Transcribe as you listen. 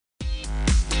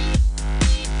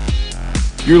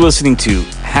You're listening to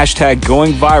hashtag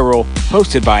Going Viral,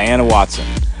 hosted by Anna Watson,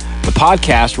 the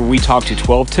podcast where we talk to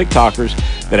 12 TikTokers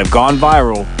that have gone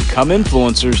viral, become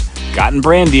influencers, gotten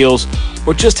brand deals,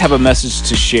 or just have a message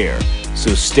to share.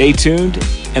 So stay tuned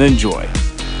and enjoy.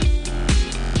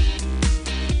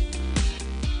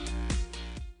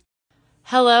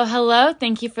 Hello.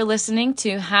 Thank you for listening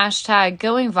to hashtag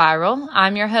Going Viral.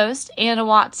 I'm your host, Anna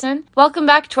Watson. Welcome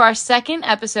back to our second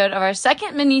episode of our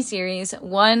second mini-series,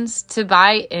 Ones to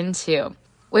Buy Into,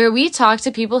 where we talk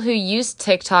to people who use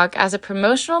TikTok as a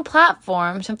promotional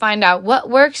platform to find out what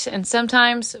works and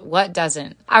sometimes what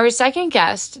doesn't. Our second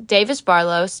guest, Davis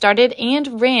Barlow, started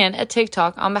and ran a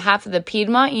TikTok on behalf of the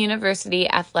Piedmont University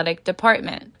Athletic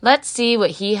Department. Let's see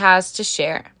what he has to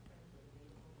share.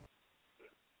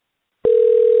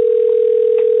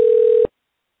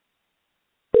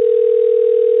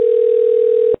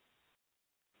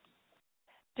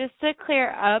 Just to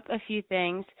clear up a few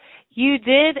things, you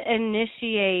did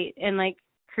initiate and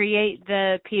create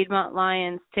the Piedmont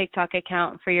Lions TikTok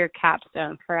account for your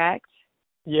capstone, correct?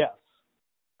 Yes.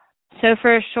 So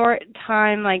for a short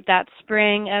time, that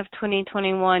spring of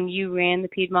 2021, you ran the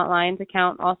Piedmont Lions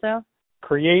account also?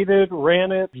 Created,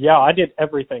 ran it. Yeah, I did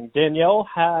everything. Danielle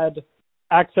had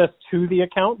access to the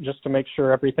account just to make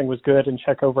sure everything was good and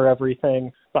check over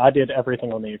everything. But I did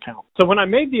everything on the account. So when I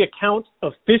made the account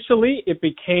officially, it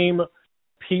became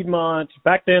Piedmont.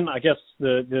 Back then, I guess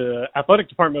the athletic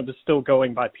department was still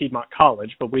going by Piedmont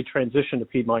College, but we transitioned to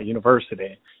Piedmont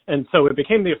University. And so it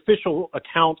became the official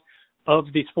account of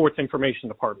the sports information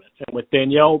department. And with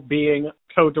Danielle being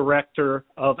co-director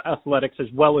of athletics as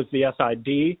well as the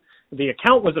SID, the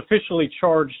account was officially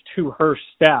charged to her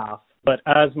staff. But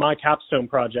as my capstone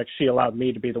project, she allowed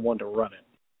me to be the one to run it.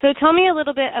 So tell me a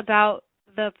little bit about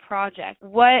the project.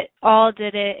 What all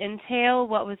did it entail?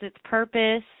 What was its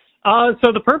purpose?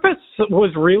 So the purpose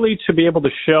was really to be able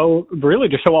to show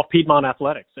off Piedmont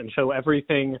athletics and show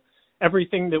everything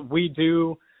that we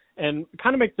do, and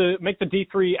kind of make the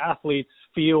D3 athletes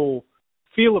feel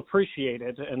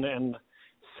appreciated and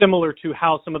similar to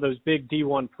how some of those big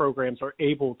D1 programs are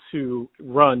able to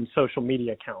run social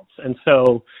media accounts. And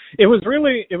so it was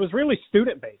really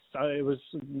student based. It was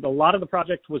a lot of the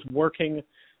project was working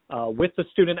with the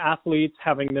student athletes,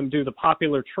 having them do the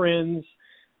popular trends,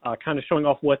 kind of showing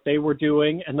off what they were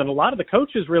doing. And then a lot of the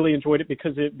coaches really enjoyed it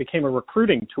because it became a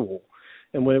recruiting tool.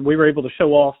 And when we were able to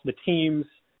show off the team's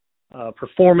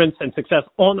performance and success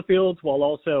on the fields, while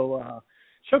also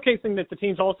showcasing that the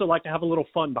teams also like to have a little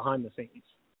fun behind the scenes.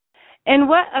 And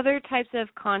what other types of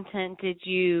content did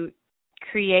you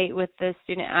create with the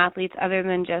student athletes other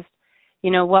than just,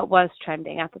 what was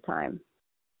trending at the time?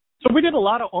 So we did a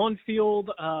lot of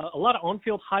on-field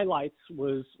highlights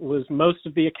was most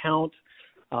of the account.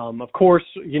 Of course,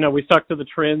 we stuck to the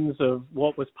trends of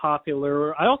what was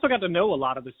popular. I also got to know a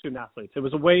lot of the student athletes. It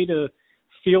was a way to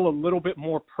feel a little bit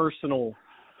more personal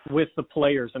with the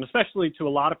players, and especially to a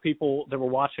lot of people that were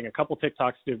watching. A couple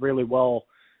TikToks did really well,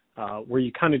 where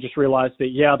you kind of just realize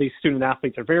that, these student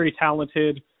athletes are very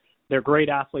talented. They're great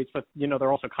athletes, but,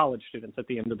 they're also college students at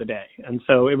the end of the day. And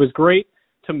so it was great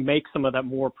to make some of that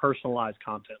more personalized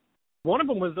content. One of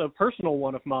them was a personal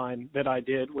one of mine that I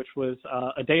did, which was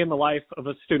a day in the life of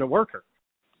a student worker.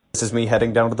 This is me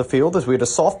heading down to the field as we had a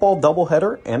softball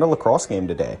doubleheader and a lacrosse game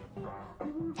today.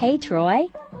 Hey, Troy.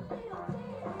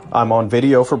 I'm on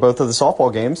video for both of the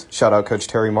softball games. Shout out Coach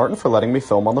Terry Martin for letting me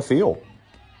film on the field.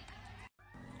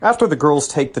 After the girls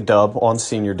take the dub on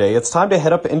senior day, it's time to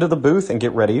head up into the booth and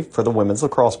get ready for the women's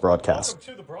lacrosse broadcast.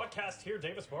 Welcome to the broadcast here,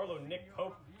 Davis Barlow, Nick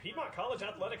Pope, Piedmont College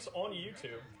Athletics on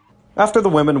YouTube. After the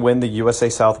women win the USA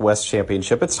Southwest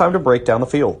Championship, it's time to break down the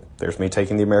field. There's me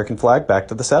taking the American flag back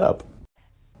to the setup.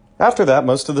 After that,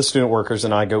 most of the student workers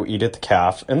and I go eat at the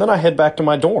CAF, and then I head back to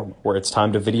my dorm, where it's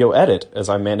time to video edit as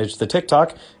I manage the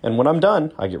TikTok, and when I'm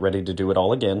done, I get ready to do it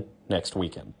all again next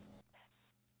weekend.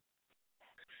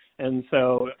 And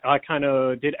so I kind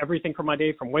of did everything for my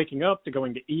day, from waking up to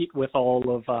going to eat with all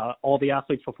the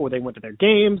athletes before they went to their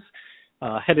games,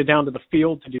 headed down to the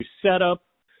field to do setup.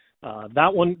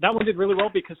 That one did really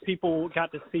well because people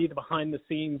got to see the behind the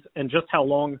scenes and just how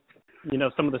long,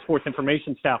 some of the sports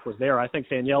information staff was there. I think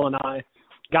Danielle and I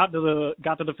got to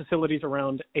the facilities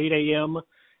around 8 a.m.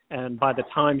 And by the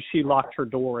time she locked her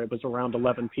door, it was around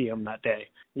 11 p.m. that day.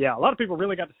 Yeah, a lot of people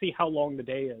really got to see how long the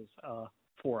day is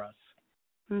for us.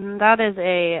 That is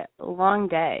a long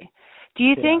day. Do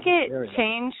you think it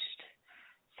changed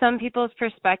some people's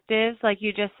perspectives? Like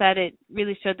you just said, it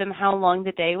really showed them how long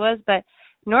the day was. But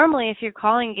normally if you're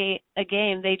calling a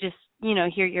game, they just,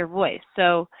 hear your voice.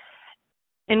 So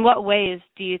in what ways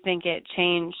do you think it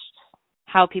changed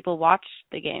how people watch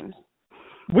the games?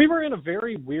 We were in a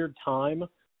very weird time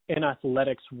in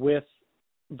athletics with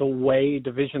the way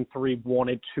Division III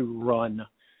wanted to run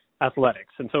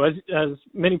athletics. And so as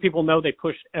many people know, they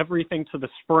pushed everything to the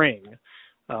spring,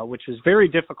 which is very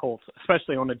difficult,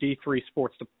 especially on a D3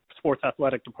 sports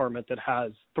athletic department that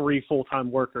has 3 full-time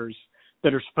workers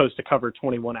that are supposed to cover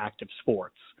 21 active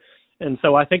sports. And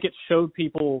so I think it showed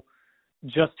people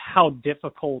just how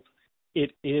difficult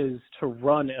it is to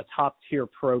run a top-tier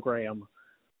program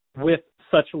with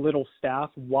such little staff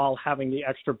while having the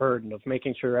extra burden of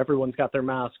making sure everyone's got their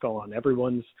mask on,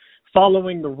 everyone's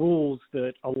following the rules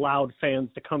that allowed fans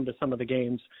to come to some of the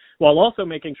games, while also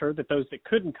making sure that those that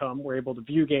couldn't come were able to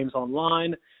view games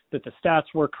online, that the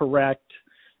stats were correct.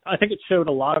 I think it showed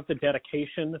a lot of the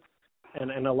dedication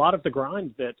and a lot of the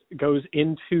grind that goes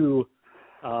into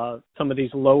some of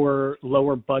these lower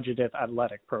budgeted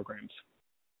athletic programs.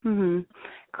 Mm-hmm.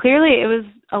 Clearly, it was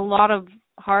a lot of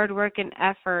hard work and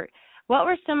effort. What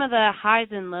were some of the highs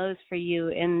and lows for you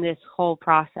in this whole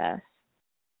process?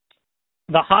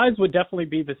 The highs would definitely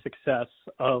be the success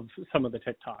of some of the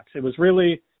TikToks. It was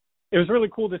really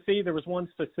cool to see. There was one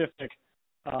specific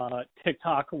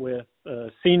TikTok with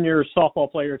senior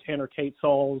softball player Tanner Kate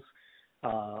Sauls.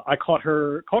 I caught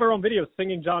her on video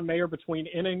singing John Mayer between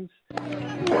innings.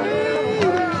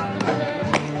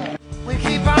 We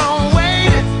keep on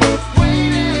waiting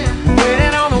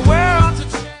on the world to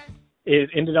change. It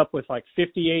ended up with like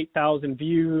 58,000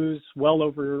 views, well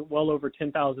over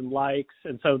 10,000 likes,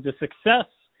 and so the success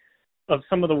of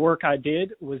some of the work I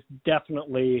did was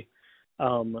definitely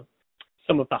some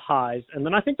of the highs. And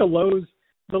then I think the lows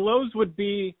would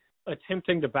be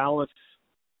attempting to balance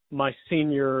my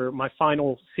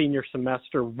final senior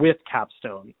semester with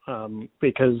capstone,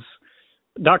 because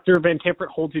Dr. Van Kampert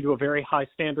holds you to a very high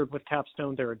standard with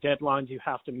capstone. There are deadlines you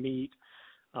have to meet.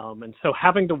 And so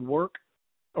having to work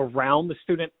around the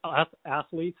student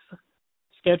athletes'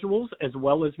 schedules as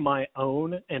well as my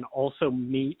own and also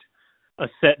meet a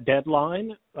set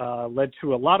deadline led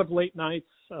to a lot of late nights,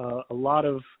 a lot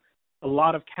of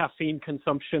caffeine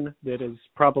consumption that is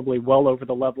probably well over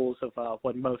the levels of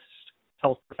what most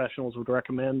health professionals would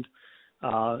recommend.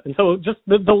 And so just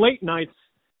the late nights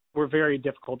were very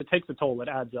difficult. It takes a toll. It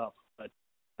adds up. But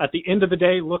at the end of the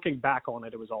day, looking back on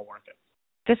it, it was all worth it.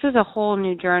 This was a whole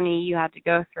new journey you had to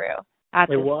go through at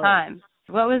this time.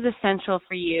 What was essential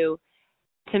for you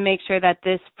to make sure that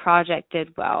this project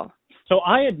did well? So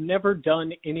I had never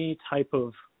done any type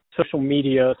of social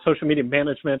media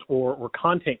management or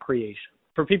content creation.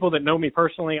 For people that know me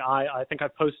personally, I think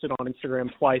I've posted on Instagram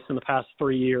twice in the past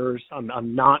 3 years.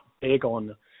 I'm not big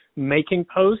on making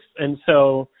posts. And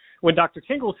so when Dr.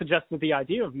 Tingle suggested the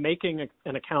idea of making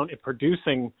an account and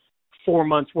producing 4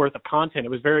 months worth of content, it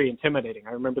was very intimidating.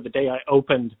 I remember the day I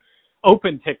opened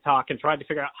TikTok and tried to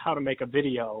figure out how to make a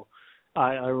video.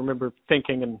 I remember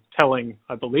thinking and telling,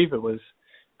 I believe it was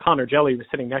Connor Jelly was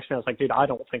sitting next to me. I was like, dude, I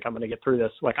don't think I'm going to get through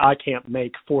this. Like, I can't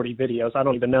make 40 videos. I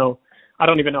don't even know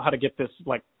how to get this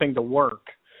like thing to work.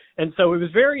 And so it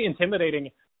was very intimidating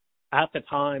at the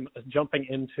time, jumping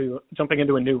into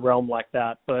a new realm like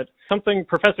that. But something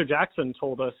Professor Jackson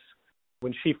told us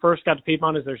when she first got to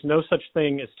Piedmont is there's no such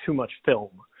thing as too much film.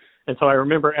 And so I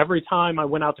remember every time I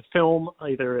went out to film,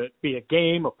 either it be a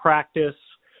game, a practice,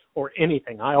 or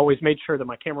anything, I always made sure that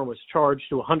my camera was charged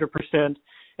to 100%,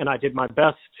 and I did my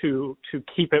best to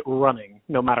keep it running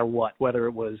no matter what, whether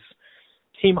it was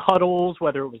team huddles,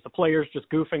 whether it was the players just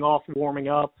goofing off, warming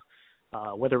up,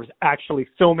 whether it was actually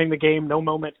filming the game. No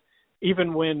moment,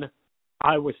 even when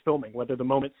I was filming, whether the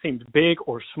moment seemed big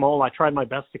or small, I tried my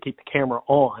best to keep the camera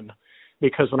on,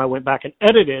 because when I went back and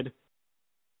edited,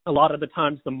 a lot of the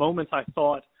times the moments I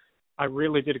thought I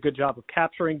really did a good job of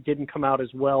capturing didn't come out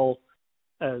as well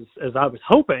as I was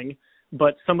hoping,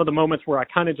 but some of the moments where I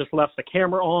kind of just left the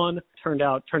camera on turned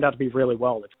out to be really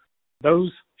well.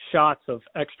 Those shots of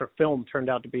extra film turned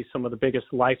out to be some of the biggest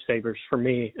lifesavers for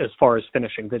me as far as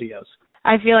finishing videos.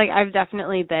 I feel like I've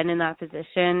definitely been in that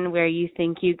position where you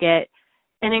think you get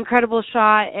an incredible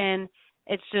shot and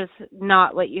it's just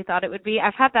not what you thought it would be.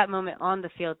 I've had that moment on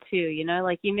the field too, you know,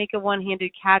 like you make a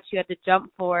one-handed catch you had to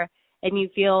jump for and you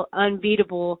feel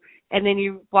unbeatable, and then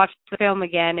you watch the film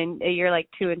again and you're like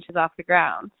 2 inches off the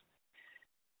ground.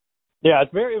 Yeah,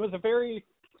 it was a very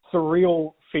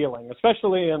surreal feeling,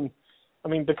 especially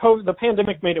the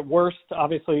pandemic made it worse.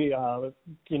 Obviously,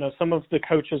 some of the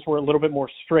coaches were a little bit more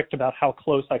strict about how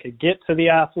close I could get to the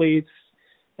athletes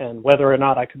and whether or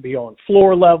not I could be on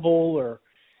floor level,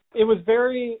 it was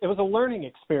a learning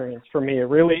experience for me. It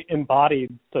really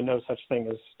embodied the no such thing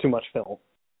as too much film.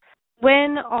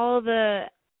 When all the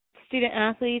student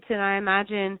athletes and I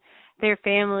imagine their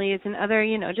families and other,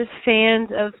 just fans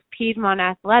of Piedmont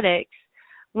athletics.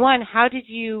 One, how did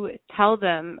you tell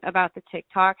them about the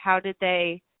TikTok? How did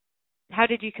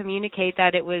you communicate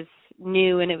that it was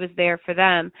new and it was there for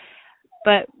them?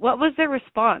 But what was their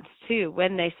response too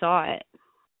when they saw it?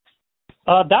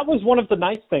 That was one of the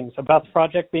nice things about the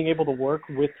project, being able to work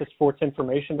with the sports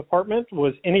information department,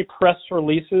 was any press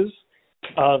releases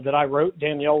that I wrote,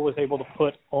 Danielle was able to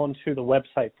put onto the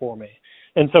website for me.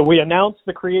 And so we announced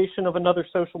the creation of another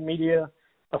social media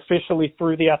officially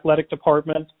through the athletic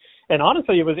department. And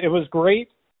honestly, it was great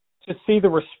to see the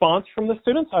response from the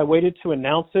students. I waited to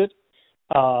announce it.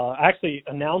 Actually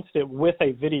announced it with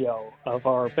a video of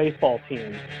our baseball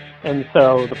team. And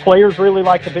so the players really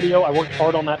liked the video. I worked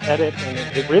hard on that edit, and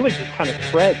it really just kind of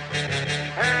spread.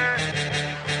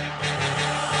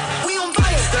 We on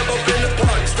fire. Step up in the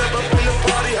party, step up on the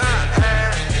party high.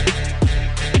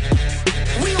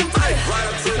 We on fire.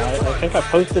 I think I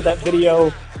posted that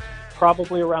video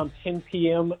probably around 10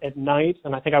 p.m. at night,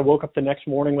 and I think I woke up the next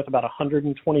morning with about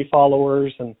 120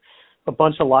 followers and a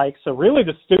bunch of likes. So really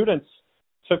the students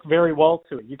took very well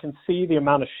to it. You can see the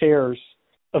amount of shares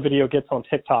a video gets on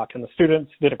TikTok, and the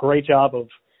students did a great job of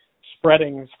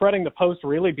spreading the post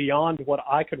really beyond what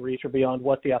I could reach or beyond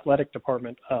what the athletic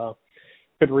department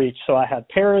could reach. So I had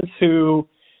parents who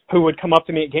would come up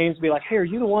to me at games and be like, "Hey, are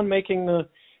you the one making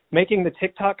the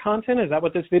TikTok content? Is that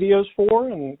what this video's for?"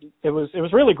 And it was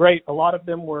really great. A lot of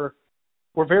them were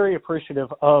very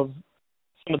appreciative of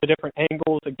some of the different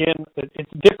angles. Again,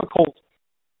 it's difficult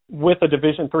with a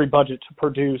Division III budget to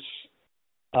produce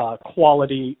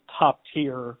quality,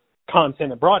 top-tier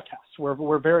content and broadcasts.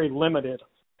 We're very limited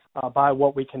by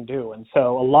what we can do. And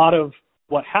so a lot of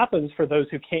what happens for those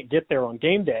who can't get there on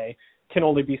game day can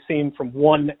only be seen from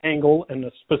one angle,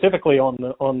 and specifically on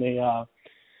the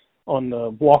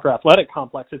Walker Athletic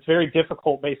Complex. It's very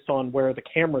difficult based on where the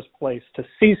camera's placed to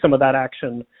see some of that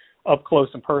action up close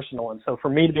and personal. And so for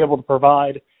me to be able to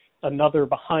provide another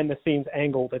behind-the-scenes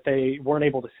angle that they weren't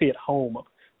able to see at home,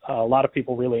 a lot of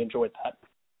people really enjoyed that.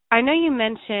 I know you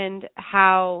mentioned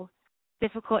how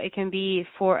difficult it can be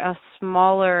for a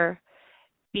smaller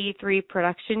B3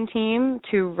 production team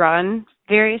to run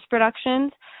various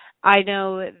productions. I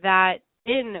know that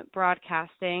in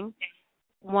broadcasting,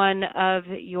 one of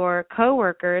your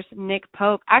coworkers, Nick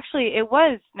Pope, actually it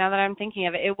was, now that I'm thinking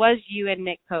of it, it was you and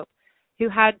Nick Pope who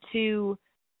had to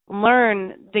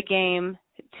learn the game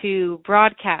to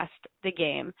broadcast the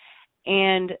game.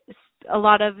 And a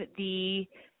lot of the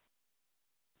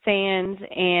fans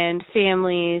and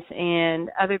families and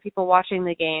other people watching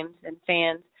the games and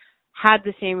fans had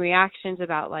the same reactions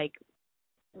about like,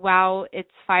 wow, it's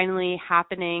finally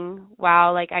happening.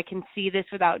 Wow, like I can see this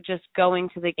without just going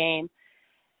to the game.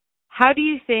 How do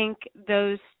you think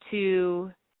those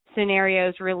two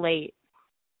scenarios relate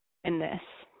in this?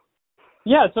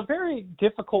 Yeah, it's a very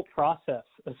difficult process,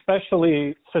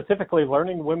 specifically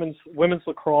learning women's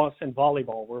lacrosse and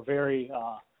volleyball were very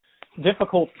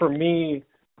difficult for me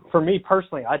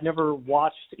personally. I'd never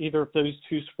watched either of those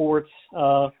two sports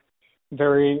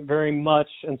very, very much,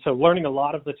 and so learning a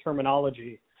lot of the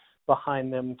terminology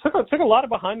behind them took a lot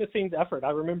of behind-the-scenes effort. I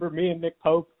remember me and Nick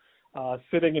Pope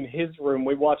sitting in his room.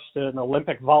 We watched an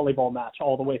Olympic volleyball match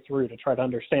all the way through to try to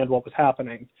understand what was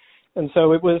happening, and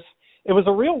so it was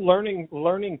a real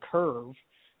learning curve,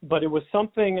 but it was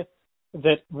something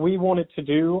that we wanted to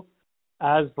do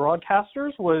as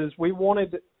broadcasters. Was we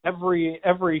wanted every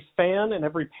fan and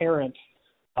every parent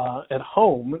at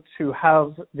home to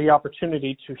have the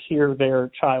opportunity to hear their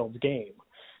child's game.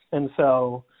 And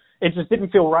so it just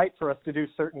didn't feel right for us to do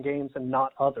certain games and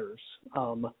not others.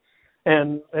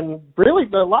 And really,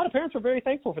 a lot of parents were very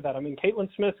thankful for that. I mean, Caitlin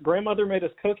Smith's grandmother made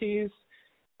us cookies.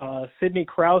 Sydney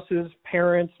Krause's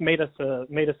parents made us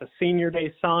a senior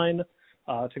day sign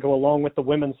to go along with the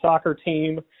women's soccer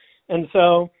team. And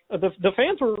so the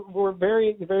fans were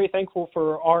very, very thankful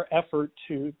for our effort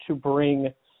to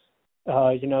bring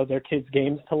their kids'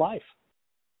 games to life.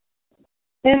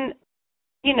 And,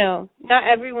 not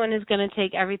everyone is going to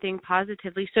take everything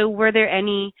positively. So were there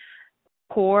any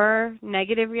core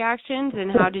negative reactions,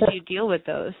 and how did you deal with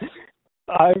those?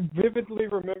 I vividly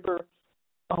remember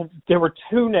there were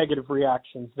two negative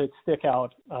reactions that stick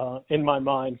out in my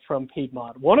mind from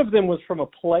Piedmont. One of them was from a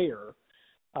player.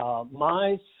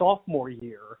 My sophomore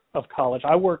year of college,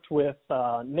 I worked with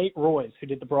Nate Royce, who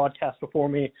did the broadcast before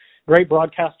me. Great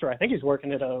broadcaster. I think he's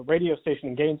working at a radio station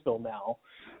in Gainesville now.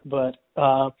 But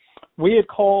we had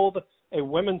called a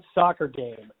women's soccer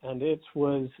game, and it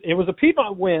was a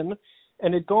Piedmont win,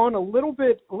 and it'd gone a little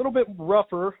bit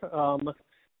rougher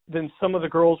than some of the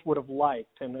girls would have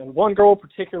liked. And one girl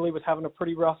particularly was having a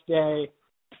pretty rough day.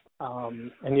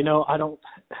 And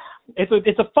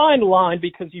it's a fine line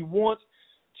because you want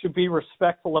to be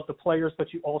respectful of the players,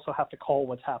 but you also have to call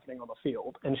what's happening on the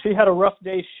field. And she had a rough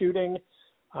day shooting,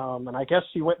 and I guess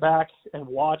she went back and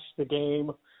watched the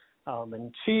game,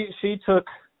 and she took,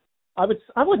 I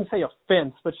wouldn't say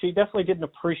offense, but she definitely didn't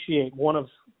appreciate one of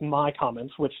my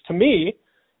comments, which to me,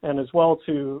 and as well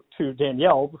to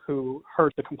Danielle, who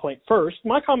heard the complaint first,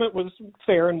 my comment was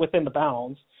fair and within the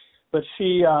bounds, but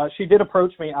she did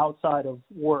approach me outside of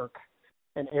work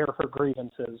and air her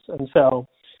grievances. And so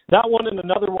that one and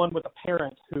another one with a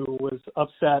parent who was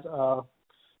upset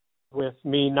with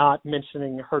me not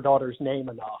mentioning her daughter's name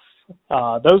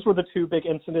enough. Those were the two big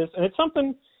incidents. And it's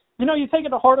something, you take it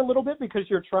to heart a little bit because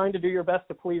you're trying to do your best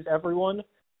to please everyone.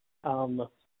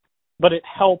 But it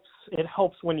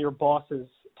helps when your bosses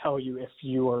tell you if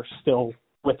you are still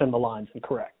within the lines and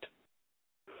correct.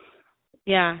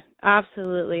 Yeah,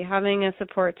 absolutely. Having a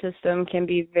support system can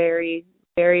be very,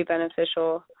 very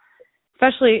beneficial,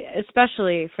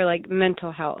 especially for like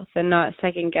mental health and not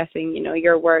second guessing,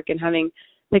 your work and having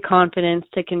the confidence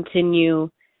to continue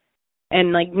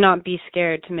and like not be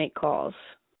scared to make calls.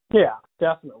 Yeah,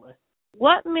 definitely.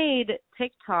 What made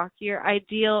TikTok your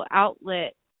ideal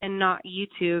outlet and not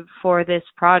YouTube for this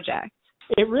project?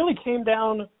 It really came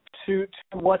down to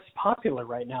what's popular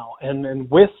right now. And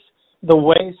with the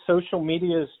way social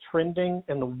media is trending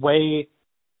and the way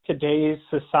today's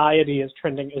society is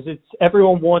trending,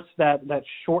 everyone wants that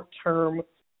short-term,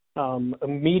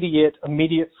 immediate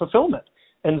fulfillment.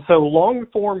 And so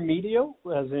long-form media,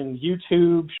 as in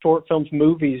YouTube, short films,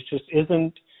 movies, just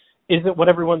isn't what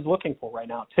everyone's looking for right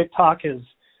now. TikTok is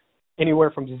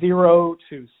anywhere from 0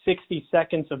 to 60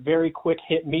 seconds of very quick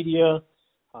hit media.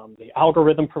 The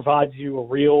algorithm provides you a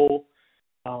real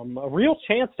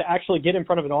chance to actually get in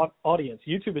front of an audience.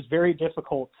 YouTube is very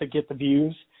difficult to get the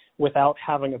views without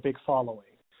having a big following.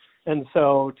 And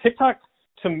so TikTok,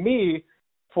 to me,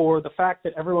 for the fact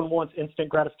that everyone wants instant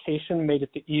gratification, made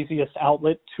it the easiest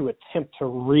outlet to attempt to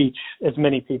reach as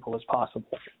many people as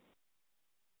possible.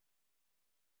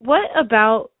 What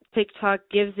about TikTok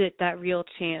gives it that real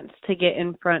chance to get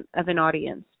in front of an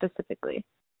audience specifically?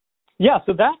 Yeah,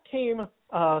 so that came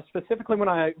specifically when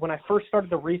I first started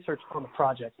the research on the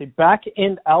project. The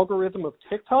back-end algorithm of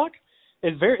TikTok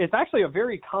it's actually a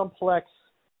very complex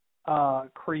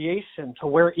creation to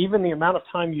where even the amount of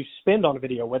time you spend on a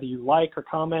video, whether you like or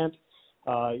comment,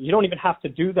 you don't even have to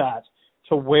do that,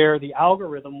 to where the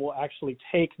algorithm will actually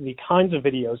take the kinds of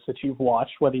videos that you've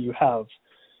watched, whether you have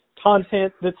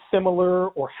content that's similar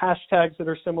or hashtags that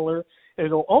are similar.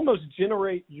 It'll almost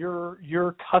generate your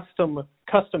custom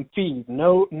feed.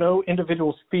 No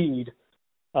individual's feed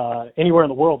anywhere in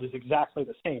the world is exactly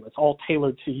the same. It's all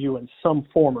tailored to you in some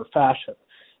form or fashion.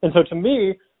 And so to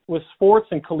me, with sports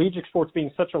and collegiate sports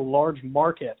being such a large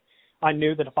market, I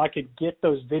knew that if I could get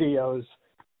those videos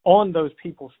on those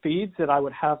people's feeds, that I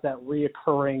would have that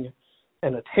reoccurring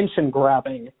and attention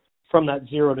grabbing from that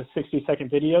 0 to 60 second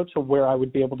video to where I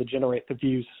would be able to generate the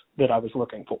views that I was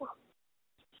looking for.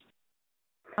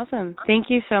 Awesome. Thank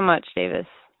you so much, Davis.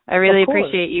 I really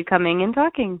appreciate you coming and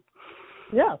talking.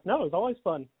 Yeah, no, it's always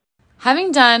fun.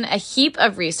 Having done a heap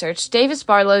of research, Davis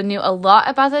Barlow knew a lot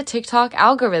about the TikTok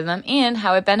algorithm and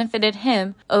how it benefited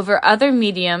him over other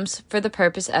mediums for the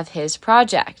purpose of his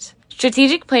project.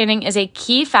 Strategic planning is a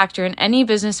key factor in any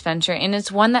business venture, and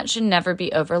it's one that should never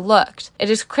be overlooked. It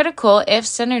is critical if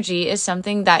synergy is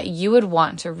something that you would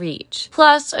want to reach.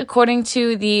 Plus, according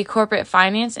to the Corporate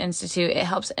Finance Institute, it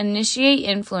helps initiate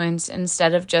influence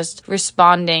instead of just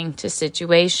responding to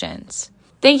situations.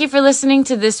 Thank you for listening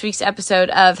to this week's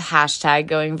episode of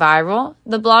Going Viral.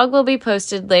 The blog will be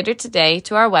posted later today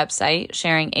to our website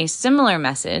sharing a similar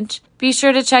message. Be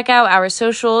sure to check out our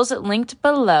socials linked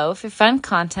below for fun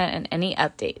content and any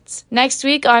updates. Next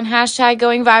week on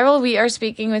Going Viral, we are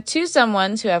speaking with two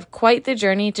someones who have quite the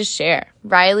journey to share,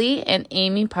 Riley and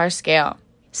Amy Parscale.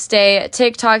 Stay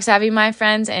TikTok savvy, my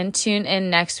friends, and tune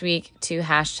in next week to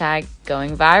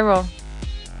Going Viral.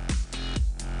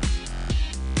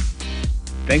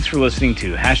 Thanks for listening to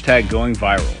Going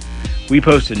Viral. We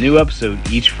post a new episode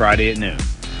each Friday at noon.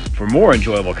 For more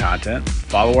enjoyable content,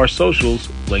 follow our socials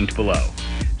linked below.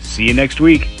 See you next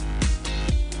week.